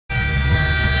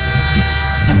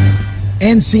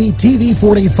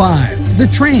NCTV45, The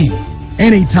Train,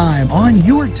 anytime on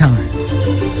your time.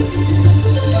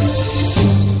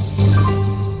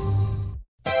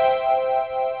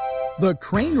 The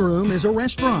Crane Room is a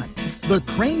restaurant. The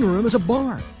Crane Room is a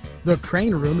bar. The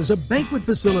Crane Room is a banquet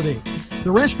facility.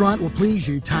 The restaurant will please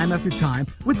you time after time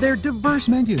with their diverse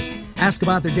menu. Ask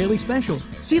about their daily specials.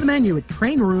 See the menu at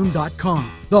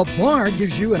craneroom.com. The bar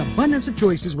gives you an abundance of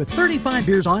choices with 35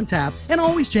 beers on tap and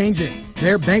always changing.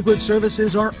 Their banquet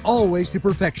services are always to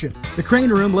perfection. The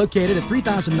Crane Room, located at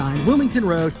 3009 Wilmington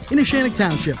Road in Neshannock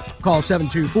Township. Call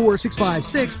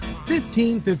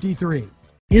 724-656-1553.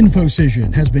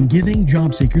 InfoCision has been giving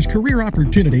job seekers career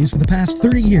opportunities for the past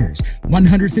 30 years.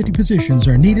 150 positions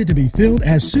are needed to be filled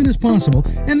as soon as possible,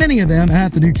 and many of them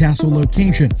at the Newcastle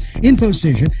location.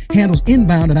 InfoCision handles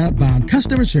inbound and outbound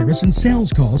customer service and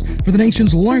sales calls for the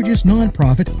nation's largest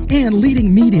nonprofit and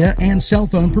leading media and cell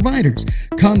phone providers.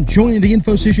 Come join the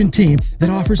InfoCision team that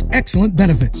offers excellent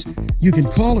benefits. You can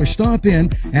call or stop in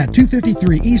at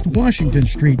 253 East Washington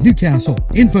Street, Newcastle.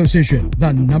 InfoCision,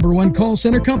 the #1 call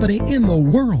center company in the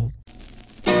world.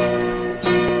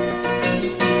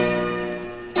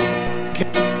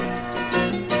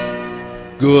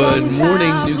 Good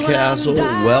morning, Newcastle.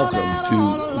 Welcome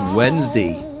to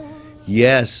Wednesday.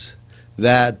 Yes,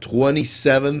 that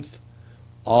 27th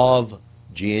of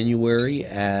January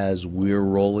as we're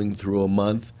rolling through a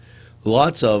month.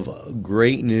 Lots of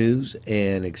great news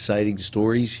and exciting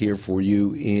stories here for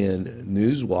you in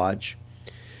NewsWatch.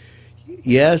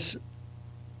 Yes,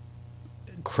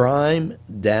 crime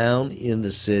down in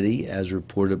the city as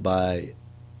reported by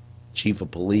Chief of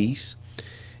Police,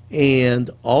 and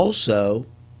also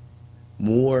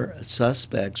more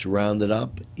suspects rounded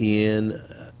up in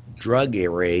drug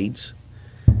raids.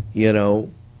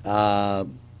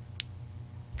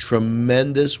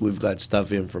 Tremendous. We've got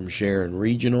stuff in from Sharon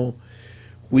Regional.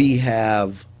 We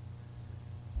have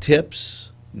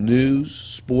tips, news,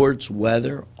 sports,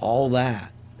 weather, all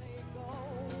that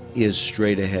is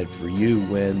straight ahead for you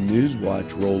when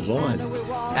NewsWatch rolls on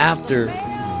after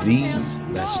these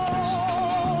messages.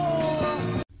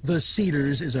 The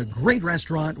Cedars is a great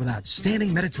restaurant with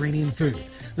outstanding Mediterranean food.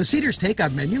 The Cedars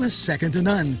takeout menu is second to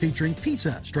none, featuring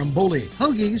pizza, stromboli,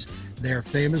 hoagies, their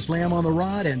famous lamb on the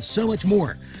rod, and so much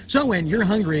more. So when you're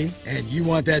hungry and you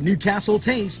want that Newcastle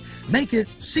taste, make it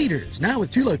Cedars. Now with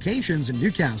 2 locations in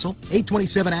Newcastle,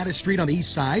 827 Addis Street on the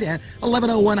east side and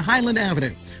 1101 Highland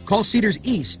Avenue. Call Cedars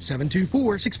East,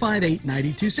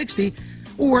 724-658-9260,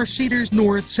 or Cedars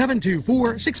North,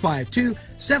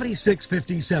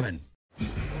 724-652-7657.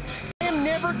 I am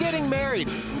never getting married.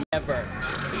 Ever.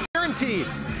 Guaranteed.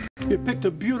 You picked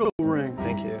a beautiful ring.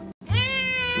 Thank you.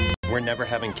 We're never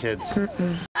having kids.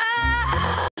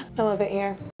 I love it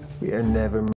here. We are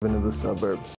never moving to the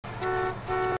suburbs.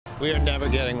 We are never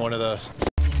getting one of those.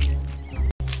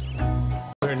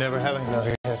 We're never having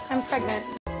another kid. I'm pregnant.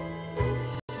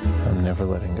 I'm never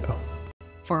letting go.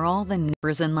 For all the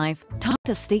numbers in life, talk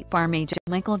to State Farm agent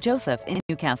Michael Joseph in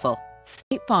Newcastle.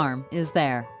 State Farm is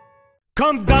there.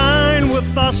 Come dine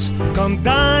with us, come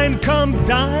dine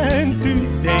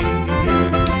today.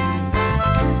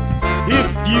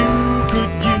 If you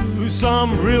could use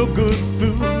some real good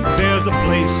food, there's a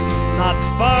place not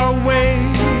far away.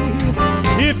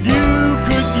 If you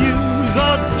could use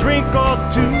a drink or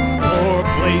two, or a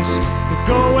place to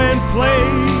go and play,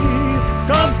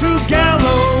 come to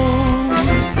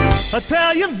Gallows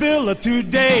Italian Villa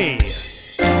today.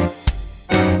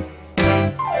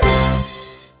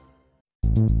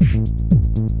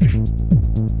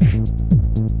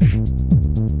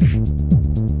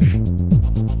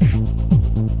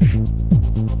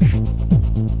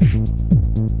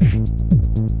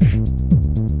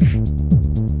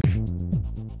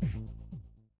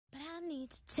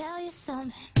 Tell you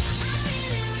something.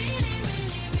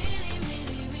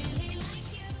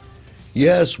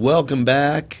 Yes, welcome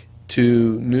back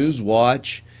to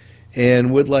NewsWatch,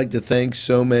 and would like to thank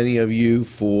so many of you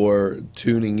for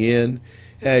tuning in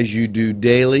as you do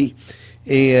daily.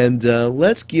 And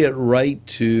let's get right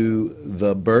to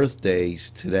the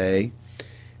birthdays today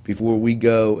before we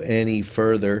go any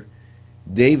further.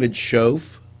 David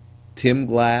Schoaf, Tim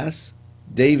Glass,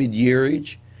 David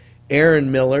Yearage,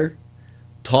 Aaron Miller,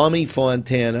 Tommy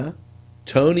Fontana,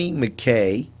 Tony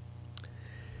McKay,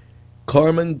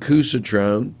 Carmen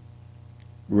Cusatrone,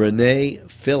 Renee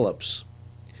Phillips.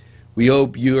 We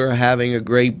hope you are having a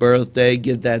great birthday.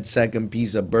 Get that second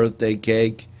piece of birthday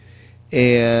cake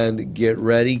and get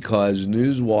ready, because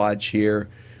NewsWatch here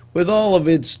with all of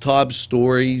its top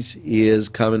stories is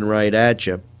coming right at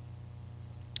you.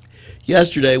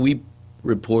 Yesterday we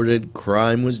reported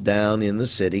crime was down in the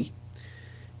city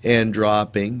and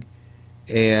dropping.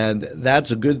 And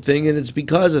that's a good thing, and it's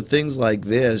because of things like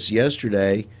this.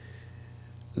 Yesterday,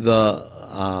 the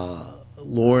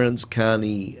Lawrence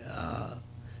County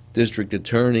District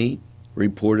Attorney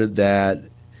reported that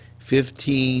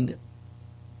 15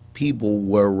 people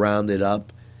were rounded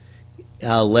up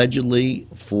allegedly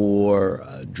for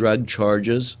drug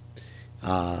charges.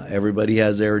 Everybody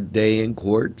has their day in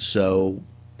court, so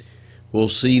we'll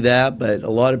see that, but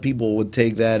a lot of people would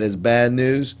take that as bad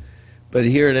news. But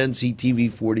here at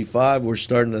NCTV45, we're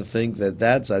starting to think that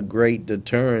that's a great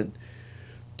deterrent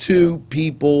to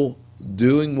people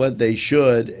doing what they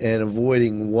should and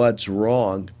avoiding what's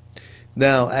wrong.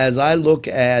 Now, as I look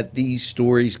at these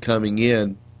stories coming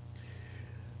in,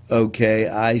 okay,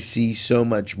 I see so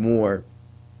much more.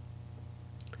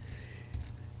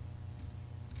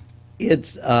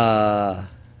 It's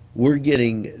we're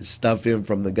getting stuff in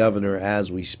from the governor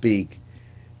as we speak,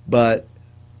 but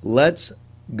let's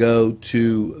go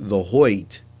to the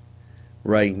Hoyt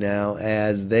right now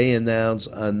as they announce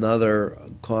another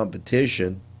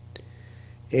competition.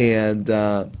 And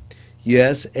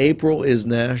yes, April is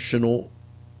National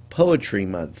Poetry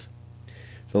Month.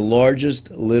 The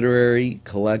largest literary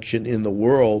collection in the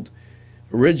world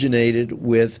originated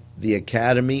with the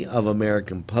Academy of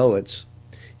American Poets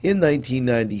in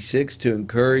 1996 to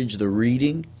encourage the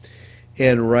reading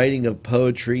and writing of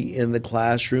poetry in the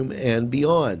classroom and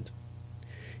beyond.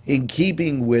 In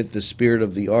keeping with the spirit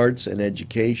of the arts and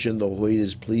education, the Hoyt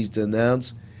is pleased to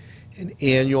announce an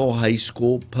annual high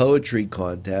school poetry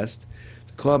contest.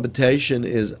 The competition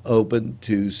is open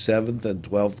to 7th and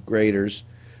 12th graders,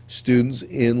 students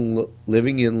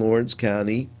living in Lawrence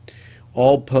County.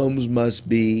 All poems must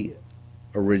be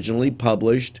originally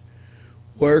published,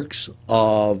 works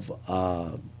of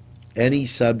any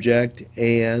subject,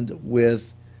 and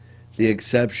with the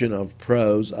exception of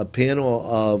prose, a panel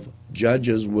of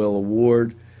judges will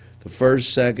award the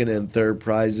first, second, and third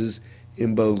prizes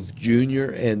in both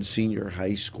junior and senior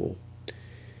high school.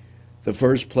 The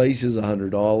first place is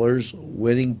 $100.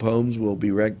 Winning poems will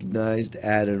be recognized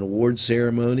at an award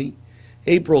ceremony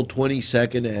April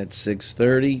 22nd at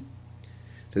 6:30.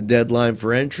 The deadline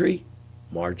for entry,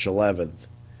 March 11th.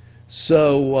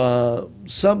 So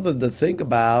something to think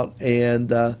about,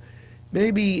 and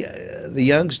maybe the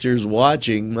youngsters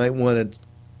watching might want to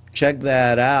check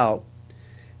that out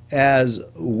as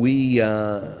we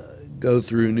go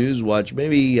through NewsWatch.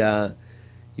 Maybe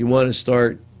you want to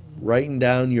start writing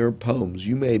down your poems.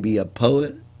 You may be a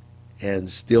poet and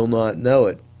still not know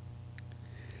it.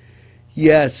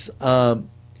 Yes,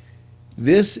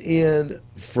 this in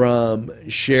from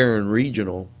Sharon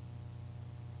Regional.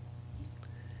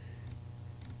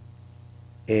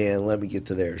 And let me get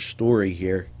to their story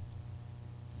here.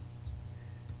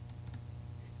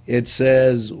 It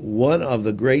says, one of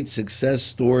the great success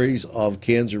stories of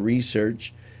cancer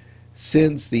research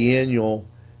since the annual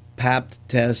Pap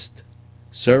test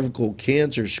cervical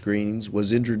cancer screenings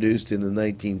was introduced in the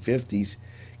 1950s,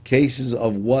 cases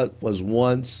of what was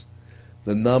once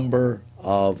the number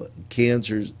of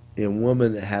cancers in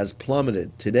women has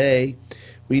plummeted. Today,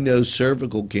 we know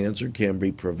cervical cancer can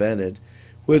be prevented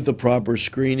with the proper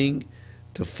screening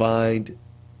to find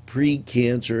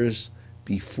precancerous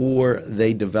before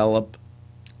they develop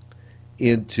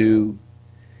into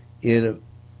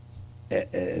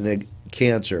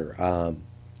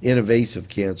invasive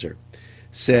cancer,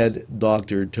 said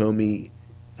Dr. Tomi.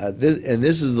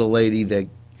 This is the lady that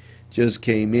just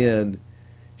came in,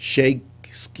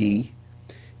 Shakesky,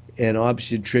 an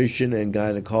obstetrician and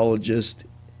gynecologist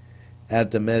at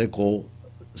the medical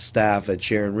staff at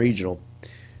Sharon Regional.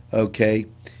 Okay,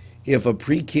 if a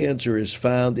precancer is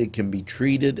found, it can be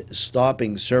treated,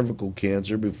 stopping cervical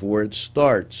cancer before it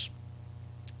starts.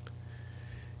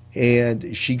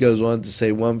 And she goes on to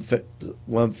say one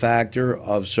factor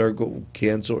of cervical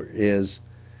cancer is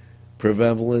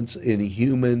prevalence in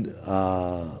human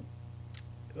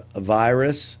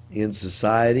virus in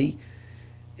society.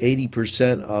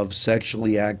 80% of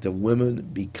sexually active women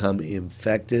become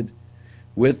infected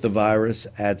with the virus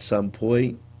at some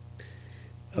point.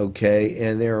 Okay,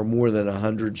 and there are more than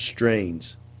 100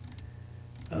 strains.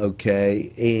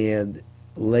 Okay, and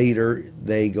later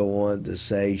they go on to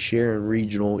say Sharon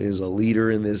Regional is a leader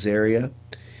in this area,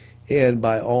 and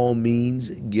by all means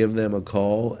give them a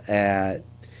call at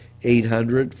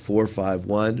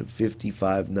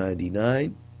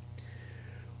 800-451-5599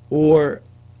 or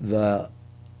the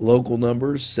local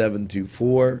number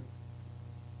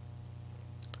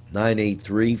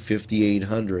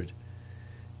 724-983-5800.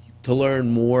 To learn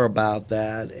more about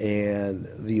that and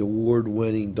the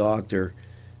award-winning doctor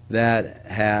that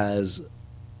has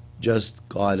just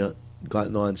gotten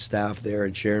on staff there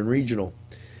at Sharon Regional.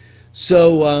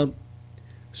 So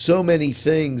many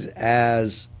things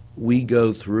as we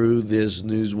go through this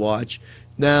News Watch.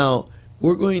 Now,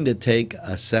 we're going to take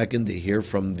a second to hear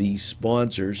from these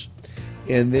sponsors,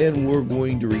 and then we're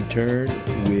going to return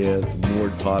with more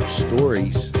top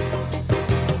stories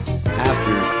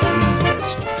after these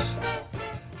messages.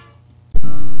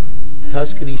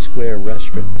 Tuscany Square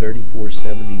Restaurant,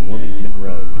 3470 Wilmington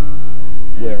Road,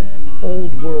 where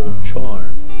old world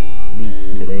charm meets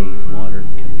today's modern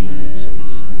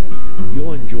conveniences.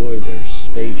 You'll enjoy their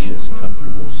spacious,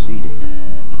 comfortable seating,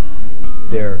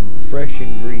 their fresh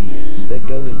ingredients that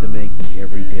go into making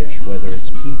every dish, whether it's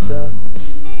pizza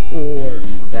or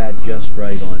that just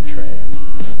right entree.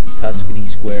 Tuscany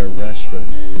Square Restaurant,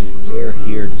 they're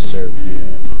here to serve you.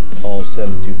 Call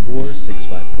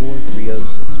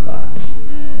 724-654-3065.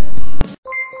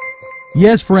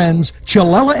 Yes, friends,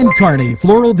 Chilella and Carney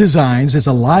Floral Designs is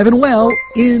alive and well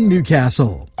in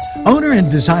Newcastle. Owner and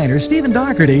designer Stephen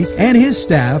Doherty and his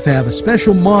staff have a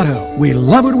special motto: we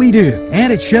love what we do,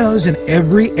 and it shows in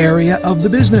every area of the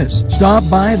business. Stop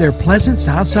by their pleasant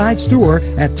Southside store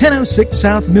at 1006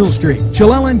 South Mill Street.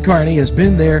 Chilella and Carney has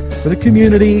been there for the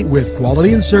community with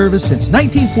quality and service since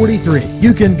 1943.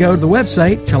 You can go to the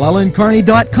website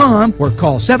chilellaandcarney.com or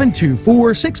call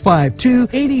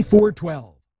 724-652-8412.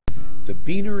 The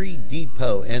Beanery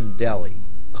Depot and Deli.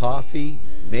 Coffee,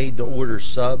 made-to-order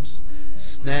subs,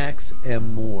 snacks,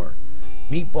 and more.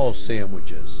 Meatball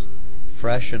sandwiches,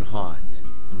 fresh and hot.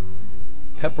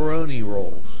 Pepperoni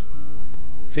rolls,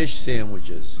 fish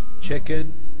sandwiches,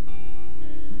 chicken,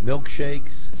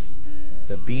 milkshakes.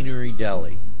 The Beanery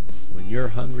Deli. When you're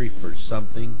hungry for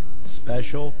something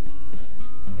special,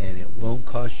 and it won't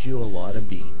cost you a lot of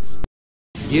beans.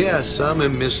 Yes, I'm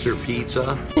in Mr.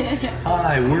 Pizza.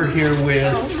 Hi, we're here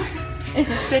with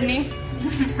Sydney.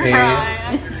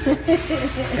 and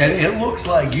it looks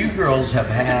like you girls have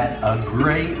had a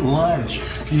great lunch.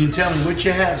 Can you tell me what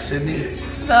you have, Sydney?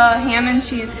 The ham and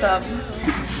cheese sub.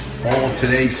 Oh,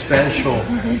 today's special.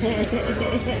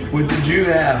 What did you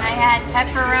have? I had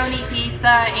pepperoni pizza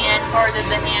and part of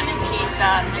the ham and cheese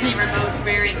sub, and they were both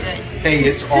very good. Hey,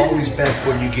 it's always best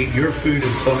when you get your food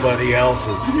and somebody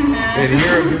else's. And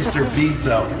here at Mr.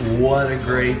 Pizza, what a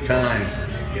great time.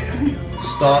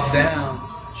 Stop down.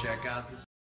 Check out this.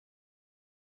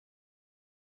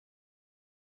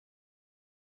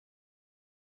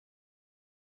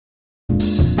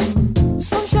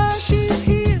 Sunshine, she's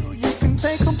here. You can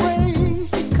take a break.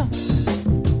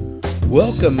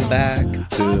 Welcome back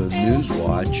to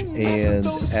NewsWatch, and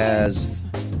as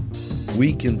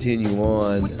we continue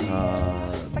on,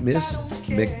 Miss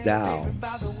McDowell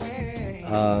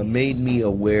made me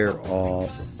aware of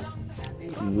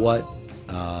what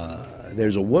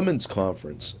there's a women's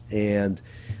conference, and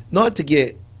not to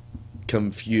get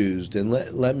confused, and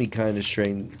let me kind of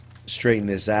straighten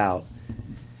this out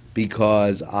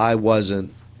because I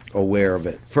wasn't aware of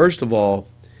it. First of all,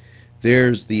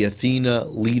 there's the Athena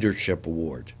Leadership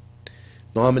Award.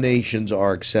 Nominations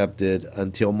are accepted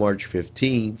until March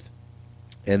 15th,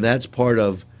 and that's part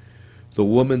of the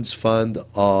Women's Fund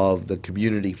of the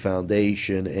Community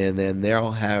Foundation, and then they're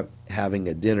having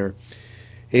a dinner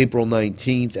April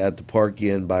 19th at the Park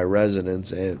Inn by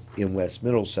residents in West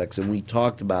Middlesex, and we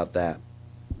talked about that.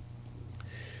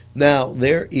 Now,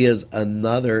 there is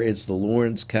another, it's the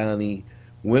Lawrence County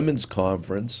Women's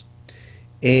Conference,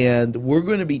 and we're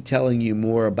going to be telling you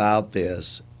more about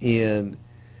this in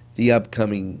the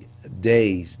upcoming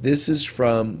days. This is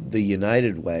from the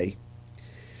United Way,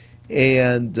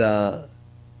 and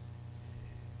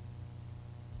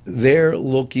they're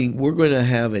looking, we're going to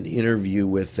have an interview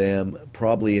with them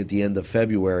probably at the end of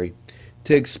February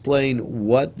to explain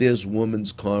what this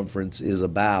women's conference is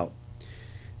about.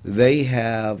 They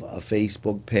have a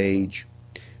Facebook page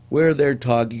where they're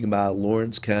talking about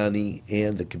Lawrence County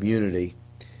and the community,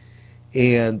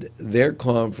 and their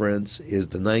conference is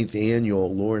the 9th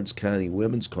annual Lawrence County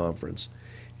Women's Conference,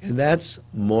 and that's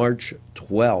March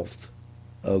 12th.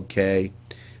 Okay,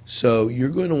 so you're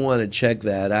going to want to check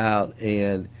that out,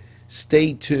 and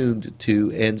stay tuned to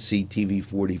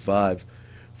NCTV45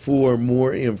 for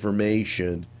more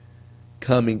information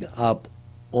coming up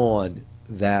on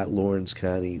that Lawrence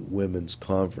County Women's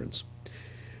Conference.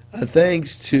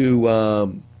 Thanks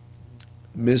to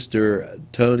Mr.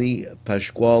 Tony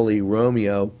Pasquale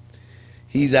Romeo.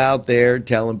 He's out there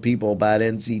telling people about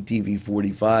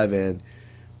NCTV45, and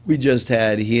we just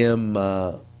had him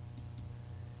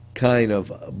kind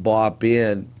of bop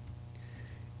in.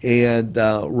 And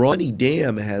Ronnie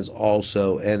Dam has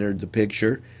also entered the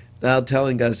picture, now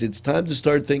telling us it's time to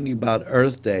start thinking about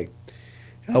Earth Day.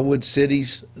 Elwood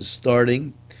City's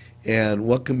starting, and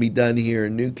what can be done here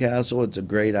in Newcastle. It's a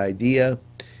great idea.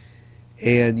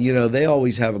 And, you know, they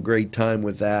always have a great time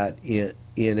with that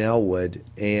in Elwood.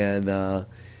 And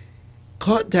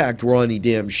contact Ronnie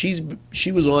Dim. She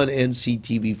was on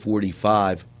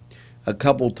NCTV45 a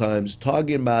couple times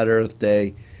talking about Earth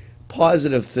Day,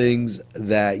 positive things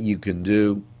that you can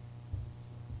do.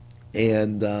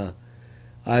 And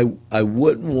I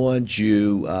wouldn't want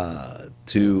you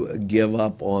to give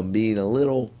up on being a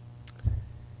little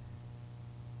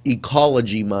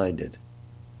ecology minded.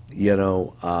 You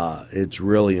know, it's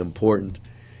really important.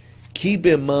 Keep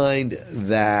in mind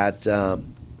that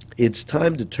it's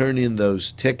time to turn in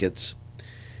those tickets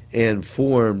and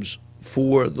forms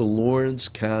for the Lawrence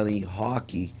County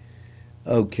Hockey,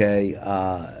 okay,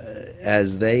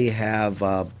 as they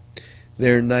have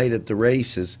their night at the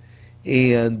races.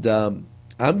 And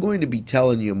I'm going to be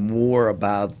telling you more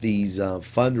about these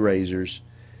fundraisers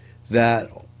that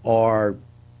are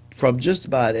from just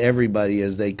about everybody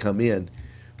as they come in.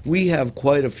 We have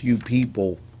quite a few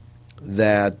people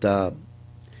that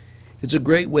it's a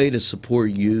great way to support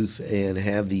youth and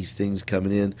have these things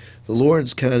coming in. The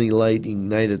Lawrence County Lightning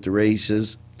Night at the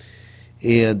Races,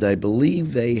 and I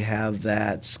believe they have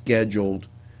that scheduled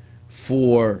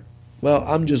for, well,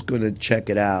 I'm just going to check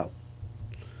it out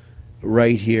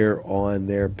right here on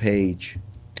their page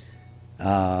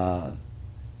as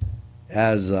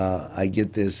I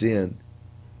get this in.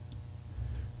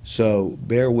 So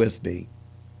bear with me.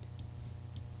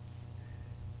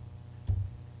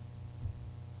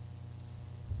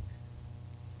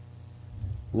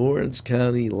 Lawrence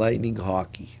County Lightning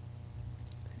Hockey.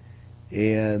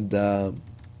 And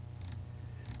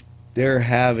they're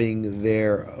having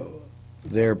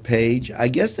their page. I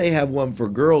guess they have one for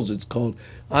girls. It's called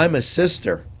I'm a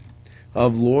Sister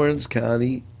of Lawrence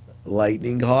County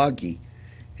Lightning Hockey.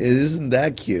 Isn't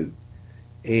that cute?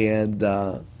 And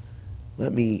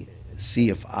let me see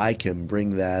if I can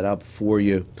bring that up for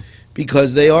you,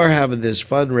 because they are having this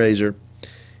fundraiser,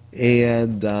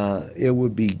 and it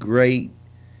would be great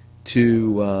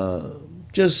to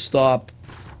just stop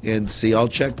and see. I'll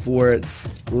check for it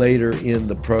later in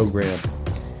the program.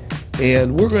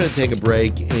 And we're going to take a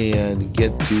break and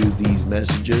get to these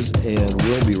messages, and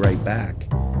we'll be right back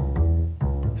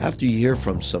after you hear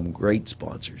from some great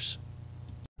sponsors.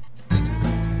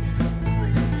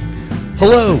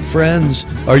 Hello, friends.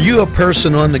 Are you a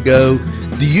person on the go?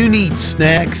 Do you need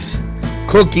snacks,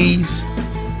 cookies,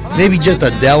 maybe just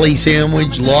a deli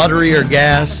sandwich, lottery, or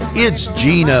gas? It's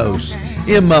Gino's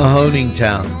in Mahoning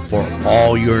Town for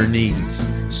all your needs.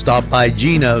 Stop by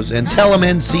Gino's and tell them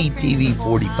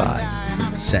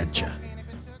NCTV45 sent you.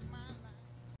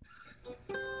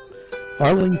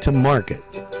 Arlington Market,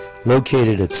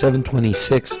 located at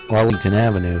 726 Arlington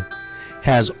Avenue,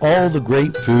 has all the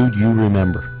great food you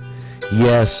remember.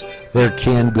 Yes, their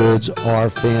canned goods are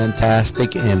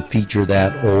fantastic and feature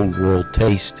that old world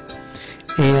taste.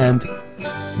 And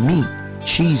meat,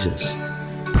 cheeses,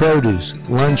 produce,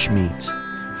 lunch meats,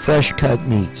 fresh cut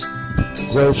meats,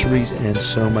 groceries, and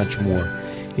so much more.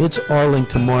 It's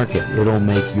Arlington Market. It'll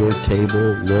make your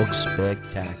table look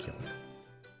spectacular.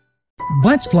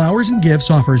 Butts Flowers and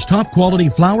Gifts offers top quality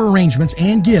flower arrangements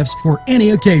and gifts for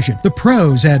any occasion. The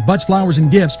pros at Butts Flowers and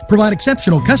Gifts provide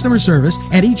exceptional customer service,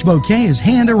 and each bouquet is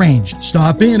hand arranged.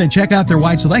 Stop in and check out their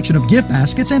wide selection of gift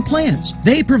baskets and plants.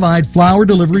 They provide flower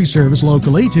delivery service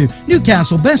locally to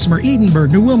Newcastle, Bessemer, Edinburgh,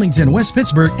 New Wilmington, West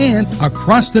Pittsburgh, and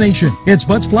across the nation. It's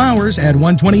Butts Flowers at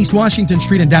 120 East Washington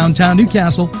Street in downtown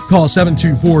Newcastle. Call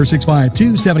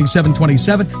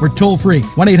 724-652-7727 or toll free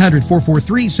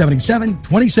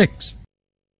 1-800-443-7726.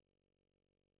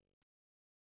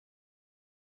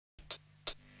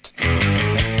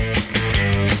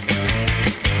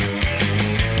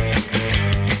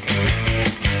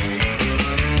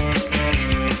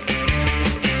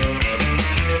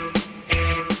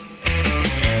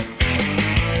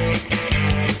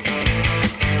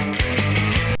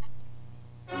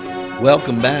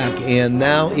 Welcome back, and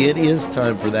now it is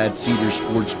time for that Cedar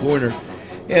Sports Corner.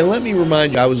 And let me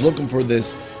remind you, I was looking for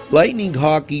this. Lightning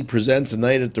Hockey presents a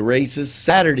night at the races,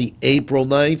 Saturday, April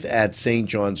 9th at St.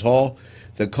 John's Hall.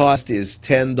 The cost is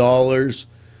 $10.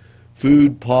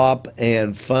 Food, pop,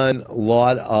 and fun. A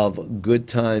lot of good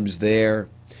times there.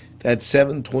 That's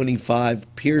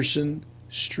 725 Pearson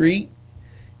Street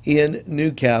in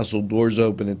Newcastle. Doors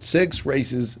open at 6.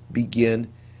 Races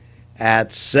begin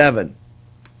at 7.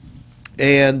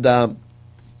 And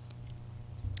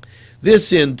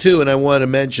this in too, and I want to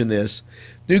mention this,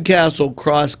 Newcastle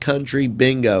Cross Country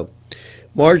Bingo.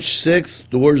 March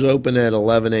 6th, doors open at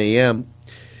 11 a.m.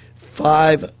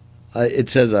 It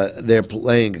says they're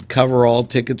playing coverall.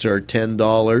 Tickets are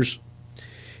 $10.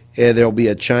 and there'll be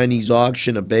a Chinese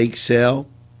auction, a bake sale.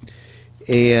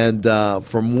 And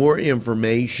for more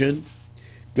information,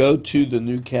 go to the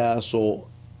Newcastle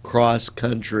Cross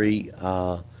Country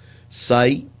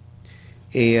site,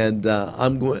 and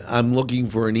I'm looking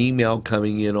for an email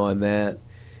coming in on that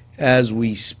as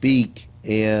we speak.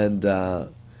 And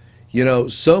you know,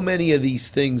 so many of these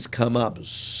things come up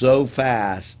so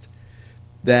fast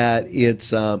that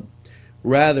it's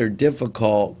rather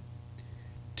difficult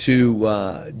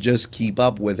to just keep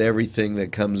up with everything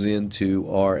that comes into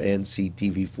our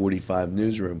NCTV45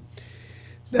 newsroom.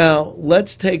 Now,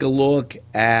 let's take a look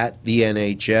at the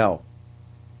NHL.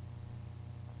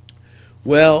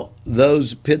 Well,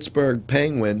 those Pittsburgh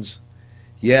Penguins,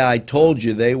 yeah, I told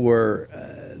you they were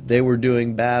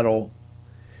doing battle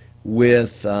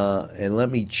with, and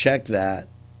let me check that,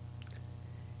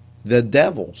 the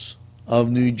Devils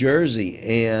of New Jersey,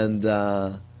 and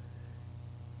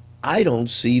I don't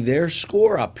see their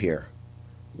score up here.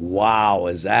 Wow,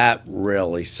 is that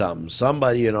really something?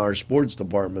 Somebody in our sports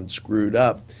department screwed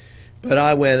up, but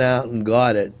I went out and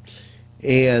got it,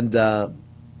 and I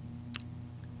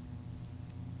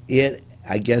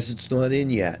guess it's not in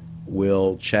yet.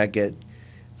 We'll check it.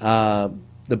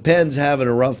 The Pens having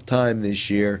a rough time this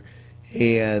year,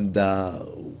 and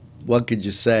what could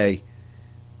you say?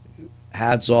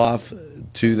 Hats off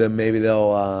to them. Maybe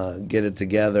they'll get it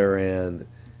together and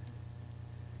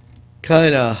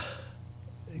kind of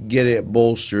get it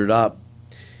bolstered up.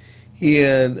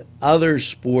 In other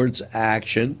sports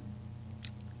action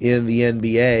in the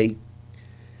NBA,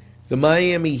 the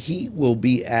Miami Heat will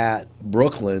be at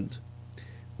Brooklyn,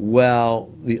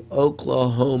 while the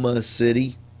Oklahoma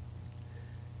City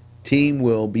team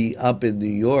will be up in New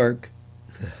York,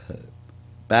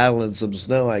 battling some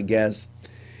snow, I guess,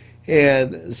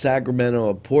 and Sacramento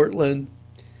at Portland,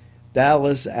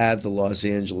 Dallas at the Los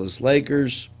Angeles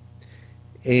Lakers,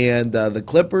 and the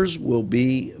Clippers will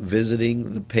be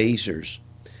visiting the Pacers.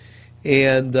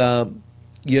 And,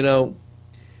 you know,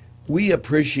 we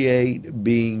appreciate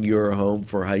being your home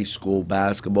for high school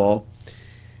basketball.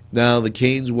 Now, the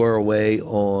Canes were away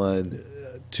on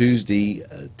Tuesday,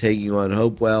 taking on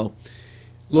Hopewell.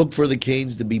 Look for the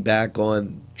Canes to be back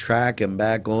on track and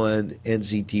back on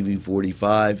NCTV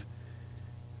 45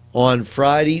 on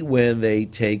Friday when they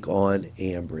take on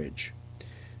Ambridge.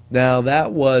 Now,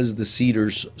 that was the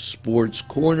Cedars Sports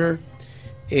Corner,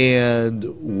 and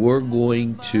we're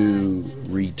going to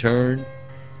return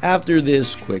after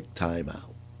this quick timeout.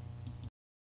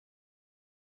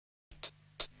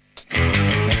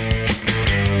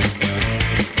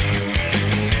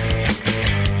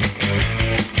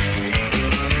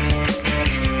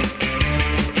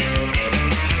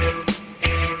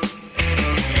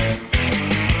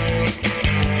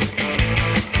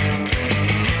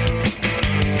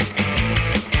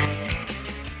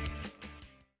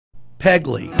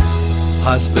 Pegley's,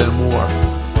 pasta and more.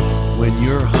 When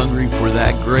you're hungry for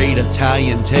that great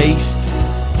Italian taste,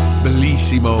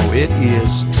 bellissimo, it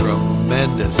is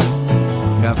tremendous.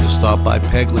 You have to stop by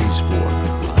Pegley's for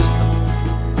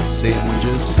pasta,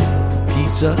 sandwiches,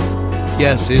 pizza.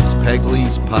 Yes, it's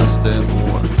Pegley's Pasta and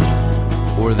More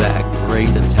for that great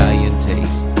Italian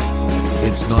taste.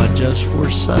 It's not just for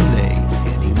Sunday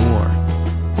anymore.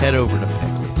 Head over to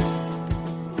Pegley's.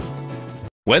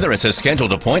 Whether it's a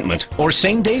scheduled appointment or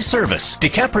same-day service,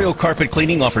 DiCaprio Carpet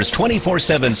Cleaning offers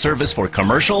 24/7 service for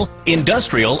commercial,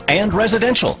 industrial, and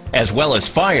residential, as well as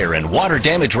fire and water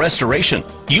damage restoration.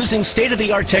 Using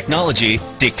state-of-the-art technology,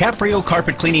 DiCaprio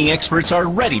Carpet Cleaning experts are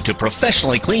ready to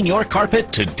professionally clean your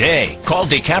carpet today. Call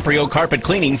DiCaprio Carpet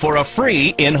Cleaning for a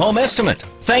free in-home estimate.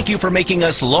 Thank you for making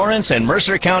us Lawrence and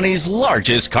Mercer County's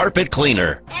largest carpet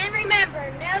cleaner. And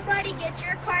remember, nobody gets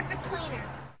your carpet cleaner.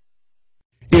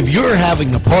 If you're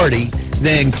having a party,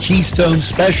 then Keystone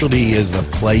Specialty is the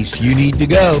place you need to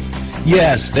go.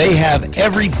 Yes, they have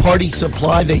every party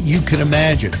supply that you can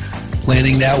imagine.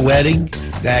 Planning that wedding,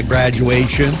 that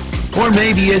graduation, or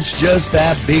maybe it's just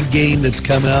that big game that's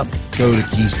coming up, go to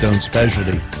Keystone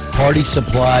Specialty. Party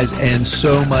supplies and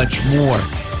so much more.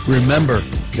 Remember,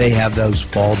 they have those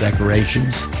fall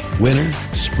decorations, winter,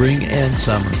 spring, and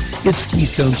summer. It's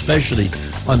Keystone Specialty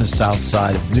on the south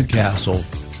side of Newcastle,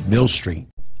 Mill Street.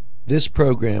 This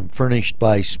program furnished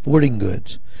by Sporting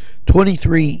Goods,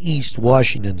 23 East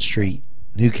Washington Street,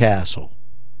 Newcastle.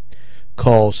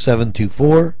 Call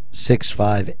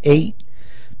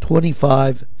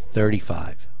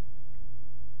 724-658-2535.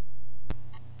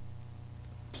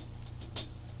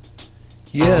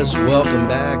 Yes, welcome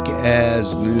back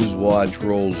as NewsWatch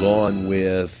rolls on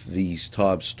with these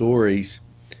top stories.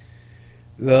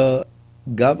 The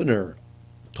governor,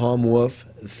 Tom Wolf,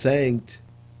 thanked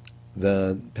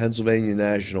the Pennsylvania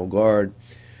National Guard,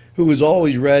 who was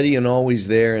always ready and always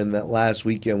there, and that last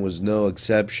weekend was no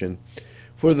exception,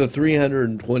 for the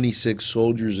 326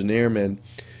 soldiers and airmen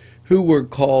who were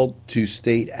called to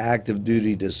state active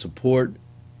duty to support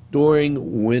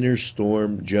during Winter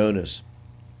Storm Jonas.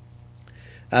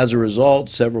 As a result,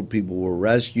 several people were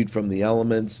rescued from the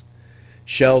elements,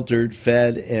 sheltered,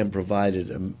 fed, and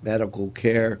provided medical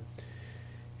care.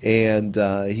 And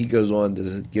he goes on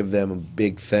to give them a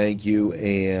big thank you,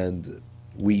 and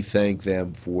we thank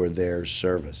them for their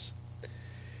service.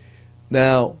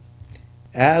 Now,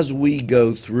 as we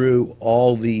go through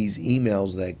all these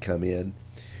emails that come in,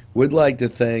 would like to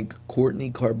thank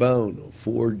Courtney Carbone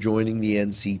for joining the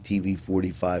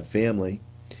NCTV45 family,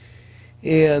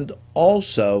 and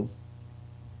also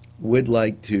would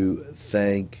like to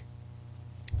thank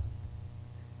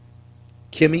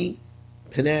Kimmy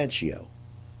Panaccio.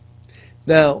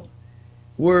 Now,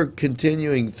 we're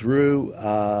continuing through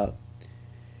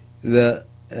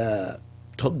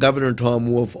Governor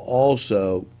Tom Wolf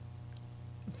also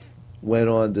went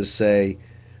on to say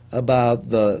about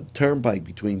the turnpike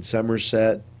between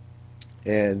Somerset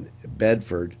and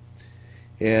Bedford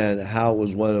and how it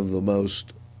was one of the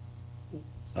most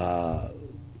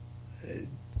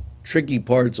tricky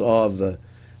parts of the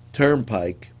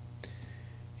turnpike.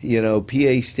 You know,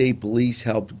 PA State Police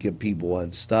helped get people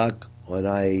unstuck on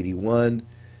I-81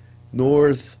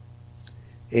 North,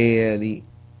 and the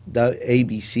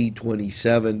ABC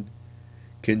 27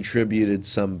 contributed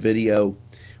some video.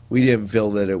 We didn't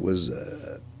feel that it was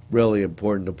really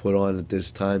important to put on at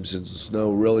this time since the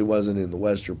snow really wasn't in the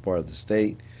western part of the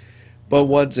state. But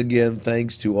once again,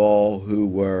 thanks to all who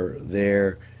were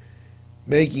there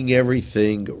making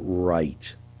everything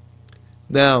right.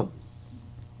 Now,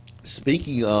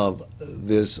 speaking of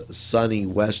this sunny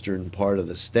western part of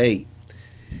the state,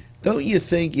 don't you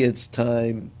think it's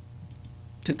time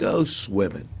to go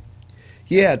swimming?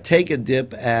 Yeah, take a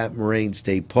dip at Moraine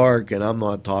State Park, and I'm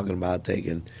not talking about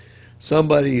taking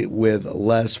somebody with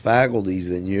less faculties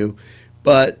than you,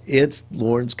 but it's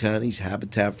Lawrence County's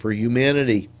Habitat for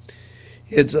Humanity.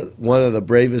 It's one of the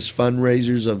bravest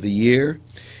fundraisers of the year,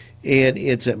 and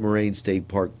it's at Moraine State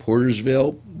Park,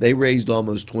 Portersville. They raised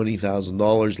almost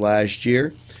 $20,000 last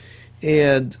year,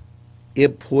 and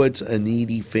it puts a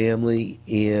needy family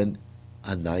in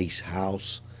a nice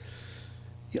house,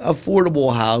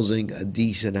 affordable housing, a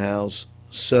decent house,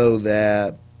 so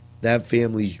that that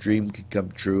family's dream could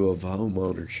come true of home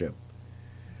ownership.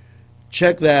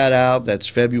 Check that out. That's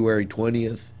February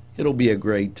 20th. It'll be a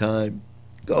great time.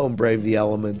 Go and brave the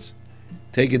elements.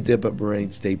 Take a dip at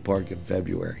Moraine State Park in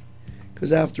February.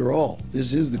 Because after all,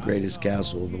 this is the greatest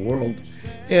castle in the world.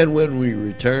 And when we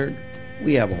return,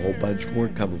 we have a whole bunch more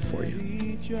coming for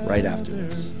you right after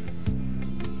this.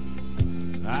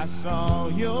 I saw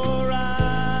your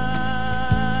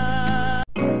eyes.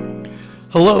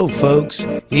 Hello, folks.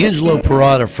 Angelo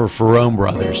Perrotta for Ferrone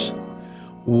Brothers.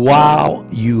 Wow,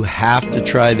 you have to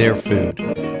try their food.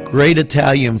 Great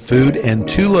Italian food, and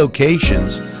 2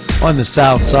 locations on the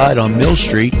south side on Mill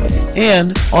Street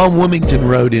and on Wilmington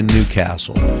Road in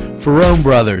Newcastle. Ferrone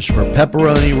Brothers for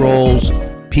pepperoni rolls,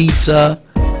 pizza,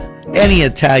 any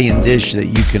Italian dish that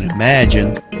you can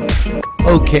imagine,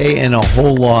 okay, and a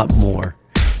whole lot more.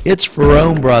 It's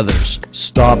Ferrone Brothers.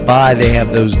 Stop by. They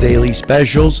have those daily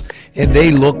specials, and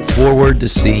they look forward to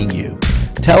seeing you.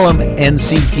 Tell them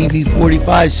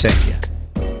NCTV45 sent you.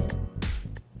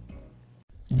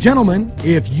 Gentlemen,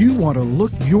 if you want to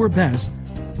look your best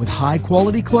with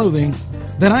high-quality clothing,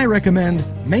 then I recommend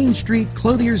Main Street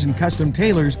Clothiers and Custom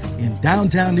Tailors in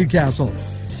downtown Newcastle.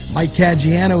 Mike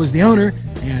Caggiano is the owner,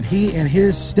 and he and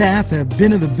his staff have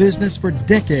been in the business for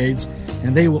decades,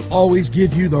 and they will always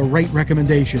give you the right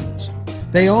recommendations.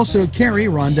 They also carry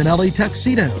Rondinelli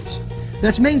tuxedos.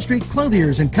 That's Main Street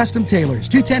Clothiers and Custom Tailors,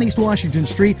 210 East Washington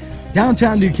Street,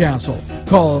 downtown Newcastle.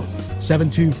 Call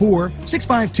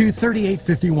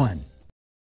 724-652-3851.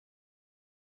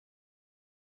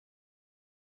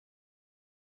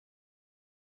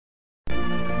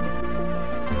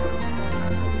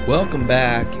 Welcome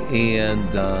back, and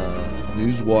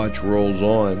NewsWatch rolls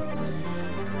on.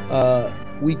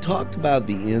 We talked about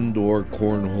the indoor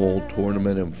cornhole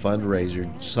tournament and fundraiser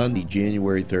Sunday,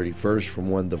 January 31st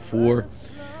from 1 to 4.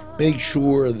 Make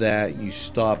sure that you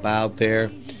stop out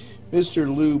there.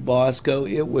 Mr. Lou Bosco,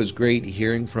 it was great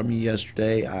hearing from you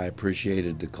yesterday. I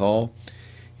appreciated the call,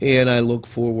 and I look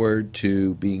forward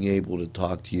to being able to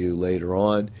talk to you later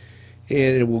on.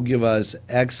 And it will give us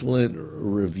excellent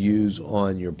reviews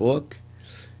on your book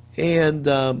and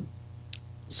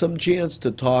some chance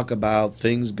to talk about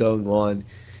things going on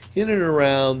in and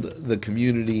around the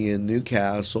community in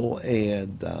Newcastle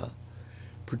and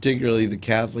particularly the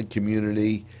Catholic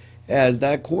community, as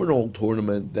that cornhole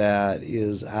tournament that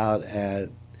is out at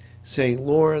St.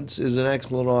 Lawrence is an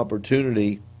excellent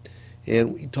opportunity,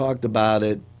 and we talked about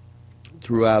it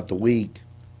throughout the week.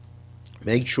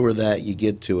 Make sure that you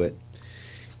get to it.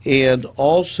 And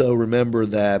also remember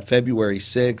that February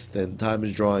 6th, and time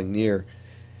is drawing near,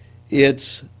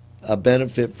 it's a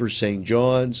benefit for St.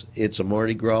 John's. It's a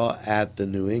Mardi Gras at the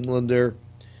New Englander.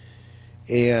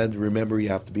 And remember, you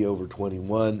have to be over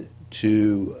 21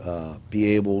 to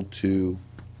be able to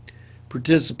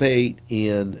participate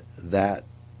in that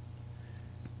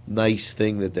nice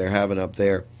thing that they're having up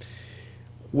there.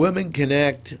 Women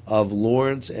Connect of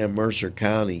Lawrence and Mercer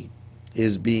County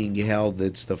is being held.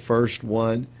 It's the first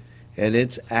one, and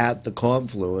it's at the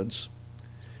Confluence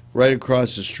right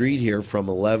across the street here from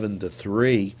 11 to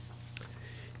 3.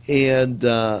 And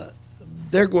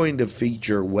they're going to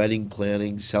feature wedding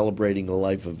planning, celebrating a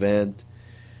life event.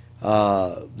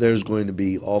 There's going to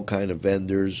be all kind of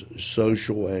vendors,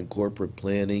 social and corporate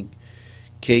planning,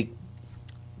 cake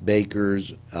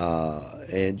bakers,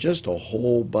 and just a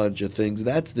whole bunch of things.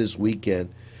 That's this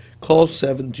weekend. Call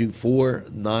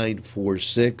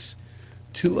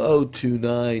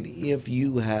 724-946-2029 if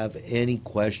you have any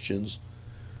questions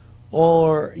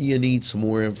or you need some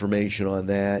more information on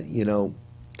that. You know,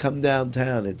 come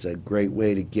downtown. It's a great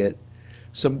way to get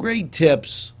some great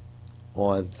tips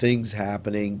on things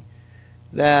happening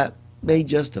that may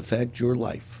just affect your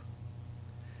life.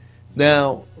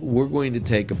 Now, we're going to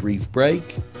take a brief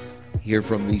break, hear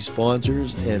from these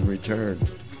sponsors, and return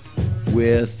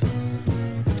with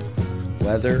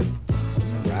weather,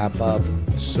 wrap up,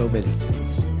 so many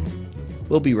things.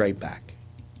 We'll be right back.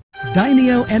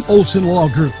 Daimio and Olson Law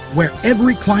Group, where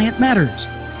every client matters.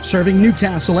 Serving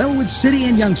Newcastle, Elwood City,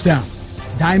 and Youngstown.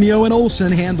 Daimio and Olson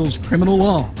handles criminal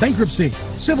law, bankruptcy,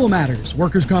 civil matters,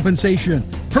 workers' compensation,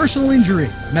 personal injury,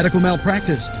 medical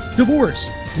malpractice, divorce,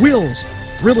 wills,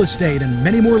 real estate, and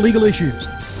many more legal issues.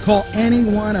 Call any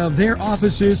one of their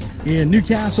offices in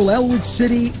Newcastle, Elwood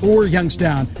City, or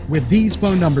Youngstown with these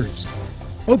phone numbers.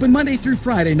 Open Monday through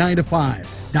Friday, 9 to 5.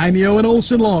 Daimio and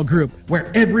Olson Law Group,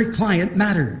 where every client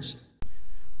matters.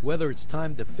 Whether it's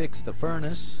time to fix the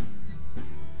furnace,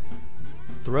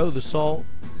 throw the salt,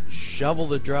 shovel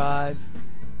the drive,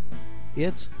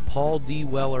 it's Paul D.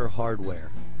 Weller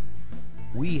Hardware.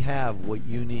 We have what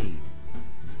you need.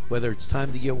 Whether it's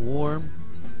time to get warm,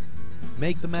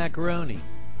 make the macaroni,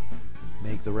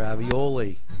 make the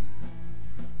ravioli,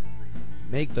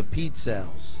 make the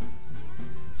pizzelles,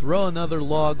 throw another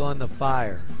log on the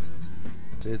fire.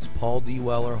 It's Paul D.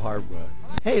 Weller Hardware.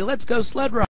 Hey, let's go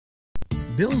sled ride.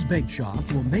 Bill's Bake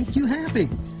Shop will make you happy.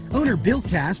 Owner Bill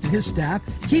Cast and his staff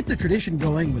keep the tradition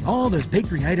going with all those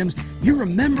bakery items you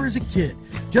remember as a kid.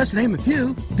 Just to name a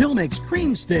few, Bill makes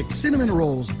cream sticks, cinnamon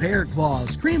rolls, bear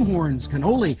claws, cream horns,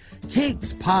 cannoli,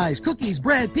 cakes, pies, cookies,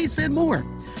 bread, pizza, and more.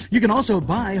 You can also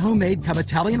buy homemade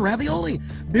Cavatelli ravioli.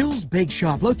 Bill's Bake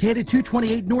Shop, located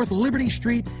 228 North Liberty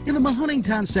Street in the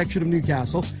Mahoningtown section of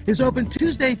Newcastle, is open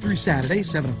Tuesday through Saturday,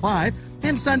 7 to 5,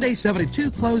 and Sunday, 7 to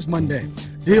 2, closed Monday.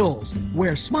 Bill's,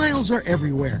 where smiles are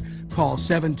everywhere. Call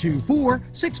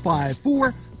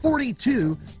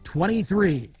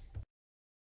 724-654-4223.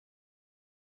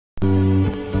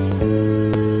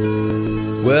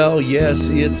 Well, yes,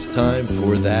 it's time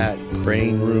for that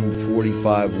Crane Room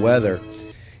 45 weather.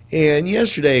 And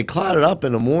yesterday it clouded up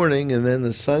in the morning, and then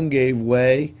the sun gave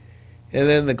way, and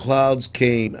then the clouds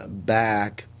came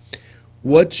back.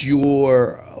 What's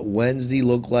your Wednesday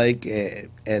look like?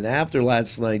 And after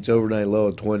last night's overnight low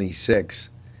of 26,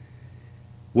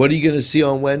 what are you going to see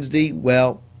on Wednesday?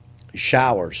 Well,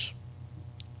 showers.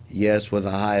 Yes, with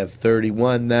a high of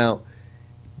 31. Now,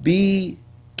 be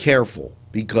careful,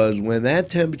 because when that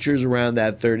temperature is around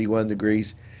that 31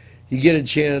 degrees, you get a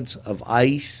chance of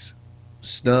ice,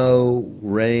 snow,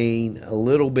 rain, a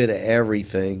little bit of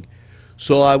everything.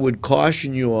 So I would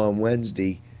caution you on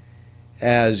Wednesday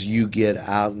as you get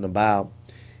out and about.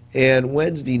 And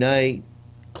Wednesday night,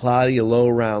 cloudy, a low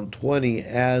around 20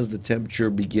 as the temperature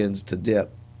begins to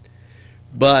dip.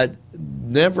 But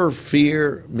never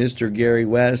fear, Mr. Gary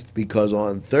West, because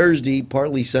on Thursday,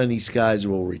 partly sunny skies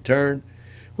will return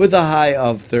with a high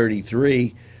of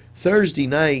 33. Thursday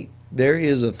night, there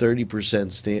is a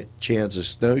 30% chance of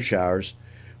snow showers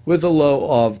with a low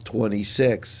of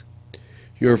 26.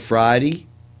 Your Friday,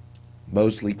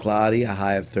 mostly cloudy, a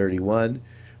high of 31.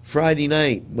 Friday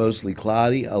night, mostly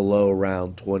cloudy, a low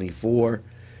around 24.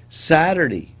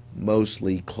 Saturday,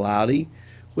 mostly cloudy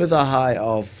with a high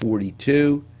of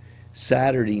 42.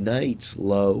 Saturday night's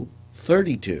low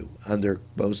 32 under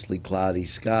mostly cloudy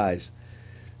skies.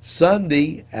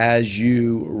 Sunday, as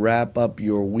you wrap up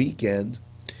your weekend,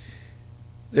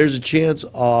 There's a chance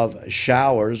of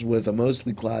showers with a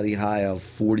mostly cloudy high of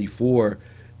 44.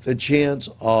 The chance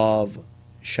of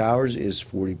showers is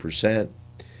 40%.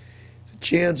 The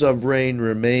chance of rain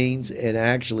remains and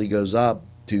actually goes up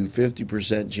to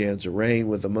 50% chance of rain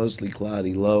with a mostly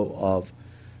cloudy low of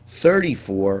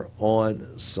 34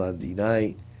 on Sunday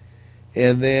night.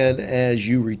 And then as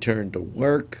you return to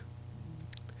work,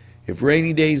 if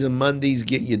rainy days and Mondays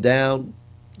get you down,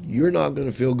 you're not going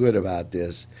to feel good about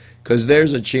this because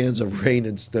there's a chance of rain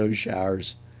and snow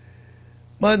showers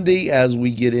Monday as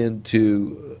we get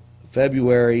into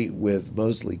February with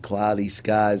mostly cloudy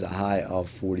skies, a high of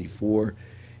 44,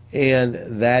 and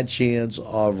that chance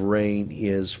of rain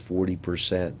is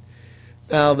 40%.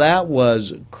 Now that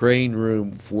was Crane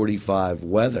Room 45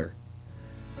 weather,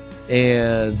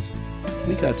 and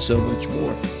we got so much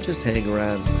more. Just hang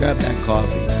around, grab that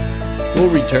coffee. We'll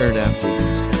return after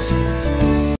these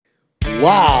messages.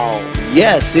 Wow,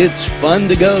 yes, it's fun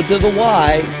to go to the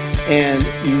Y, and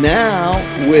now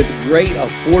with great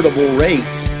affordable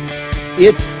rates,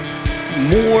 it's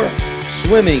more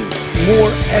swimming,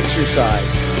 more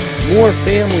exercise, more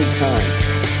family time.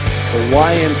 The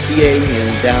YMCA in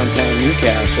downtown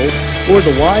Newcastle, or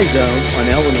the Y Zone on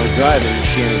Eleanor Drive in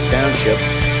Shannon Township,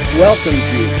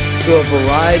 welcomes you to a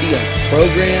variety of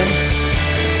programs,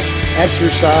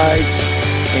 exercise,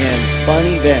 and fun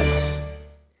events.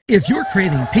 If you're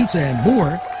craving pizza and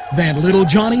more, then Little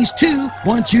Johnny's 2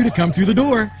 wants you to come through the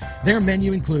door. Their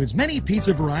menu includes many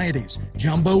pizza varieties,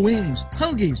 jumbo wings,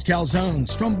 hoagies,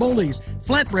 calzones, strombolis,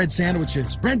 flatbread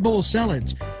sandwiches, bread bowl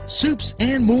salads, soups,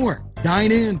 and more.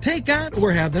 Dine in, take out,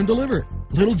 or have them delivered.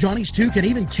 Little Johnny's 2 can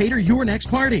even cater your next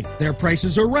party. Their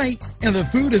prices are right, and the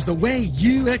food is the way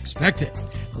you expect it.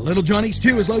 Little Johnny's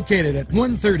 2 is located at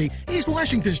 130 East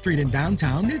Washington Street in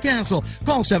downtown Newcastle.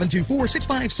 Call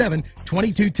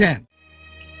 724-657-2210.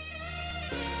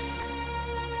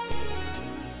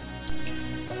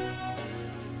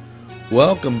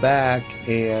 Welcome back,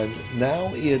 and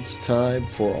now it's time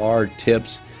for our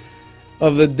tips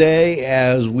of the day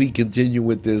as we continue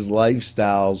with this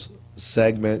lifestyles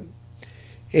segment.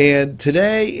 And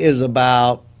today is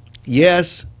about,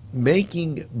 yes,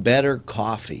 making better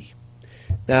coffee.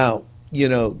 Now, you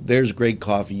know, there's great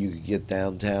coffee you can get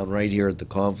downtown right here at the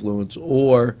Confluence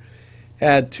or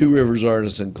at Two Rivers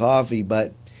Artisan Coffee,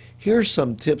 but here's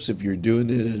some tips if you're doing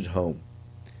it at home.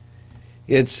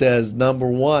 It says, number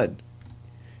one,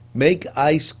 make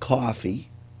iced coffee.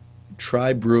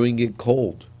 Try brewing it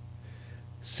cold.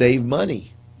 Save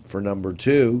money for number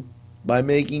two by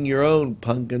making your own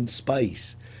pumpkin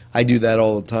spice. I do that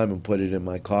all the time and put it in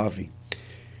my coffee.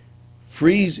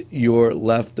 Freeze your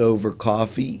leftover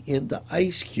coffee into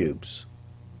ice cubes.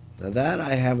 Now that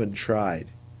I haven't tried.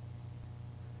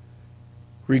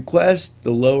 Request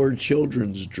the lower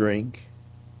children's drink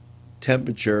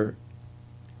temperature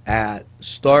at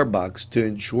Starbucks to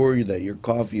ensure that your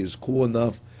coffee is cool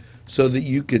enough so that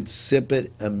you could sip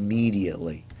it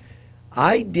immediately.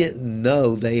 I didn't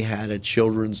know they had a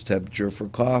children's temperature for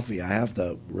coffee. I have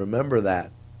to remember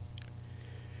that.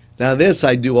 Now this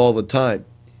I do all the time.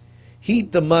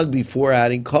 Heat the mug before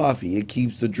adding coffee. It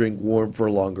keeps the drink warm for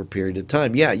a longer period of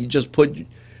time. Yeah, you just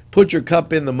put your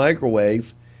cup in the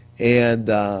microwave and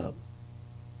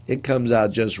it comes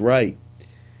out just right.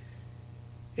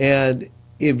 And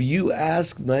if you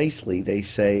ask nicely, they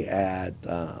say at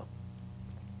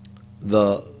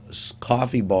the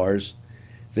coffee bars,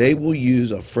 they will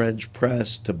use a French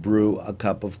press to brew a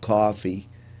cup of coffee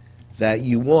that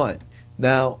you want.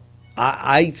 Now,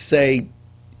 I say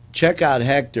check out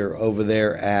Hector over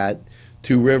there at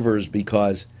Two Rivers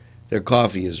because their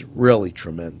coffee is really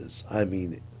tremendous. I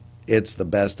mean, it's the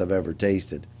best I've ever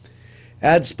tasted.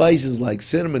 Add spices like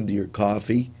cinnamon to your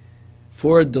coffee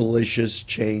for a delicious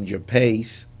change of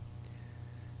pace.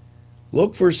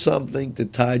 Look for something to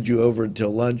tide you over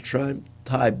until lunchtime.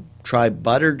 Try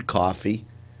buttered coffee.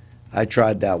 I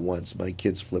tried that once. My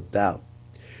kids flipped out.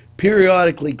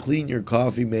 Periodically clean your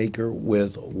coffee maker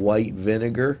with white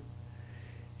vinegar.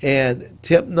 And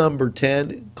tip number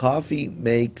 10, coffee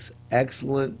makes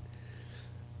excellent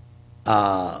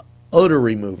odor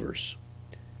removers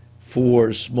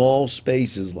for small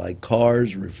spaces like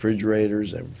cars,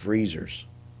 refrigerators, and freezers.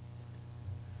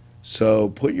 So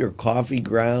put your coffee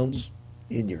grounds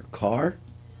in your car?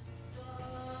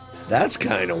 That's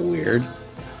kind of weird.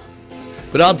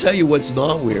 But I'll tell you what's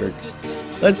not weird.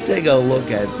 Let's take a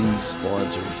look at these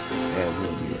sponsors and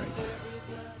we'll be right back.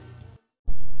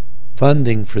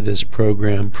 Funding for this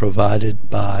program provided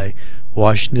by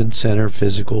Washington Center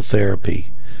Physical Therapy,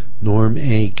 Norm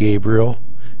A. Gabriel,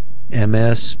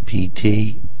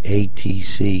 MSPT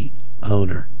ATC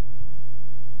owner.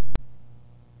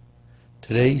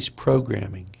 Today's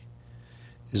programming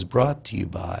is brought to you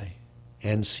by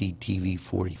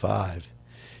NCTV45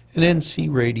 and NC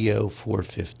Radio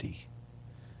 450,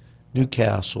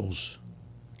 Newcastle's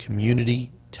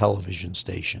community television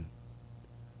station.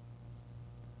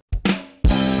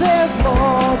 There's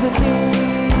more than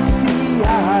meets the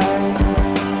eye.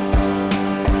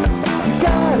 You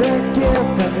gotta give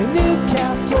them a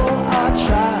Newcastle a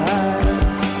try.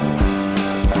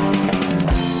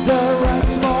 The right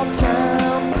small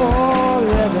town for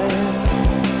living.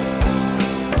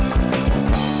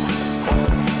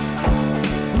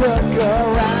 Look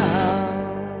around.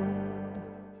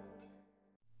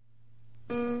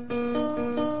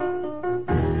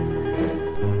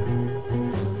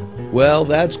 Well,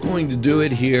 that's going to do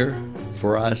it here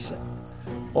for us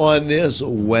on this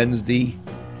Wednesday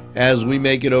as we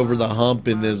make it over the hump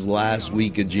in this last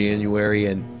week of January.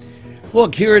 And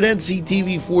look, here at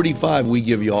NCTV45, we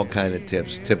give you all kind of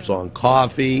tips. Tips on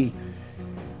coffee,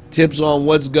 tips on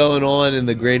what's going on in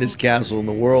the greatest castle in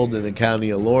the world in the county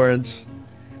of Lawrence,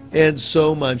 and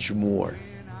so much more.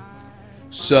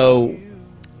 So,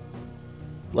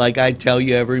 like I tell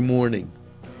you every morning,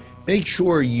 make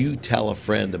sure you tell a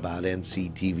friend about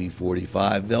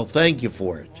NCTV45. They'll thank you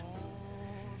for it.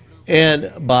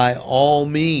 And by all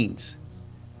means,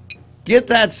 get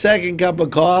that second cup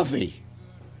of coffee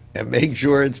and make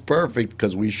sure it's perfect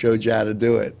because we showed you how to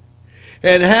do it.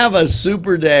 And have a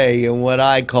super day in what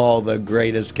I call the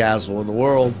greatest castle in the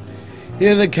world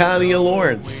in the county of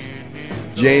Lawrence.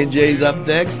 J&J's up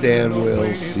next, and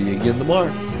we'll see you again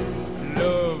tomorrow.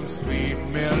 Love, sweet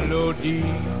melody.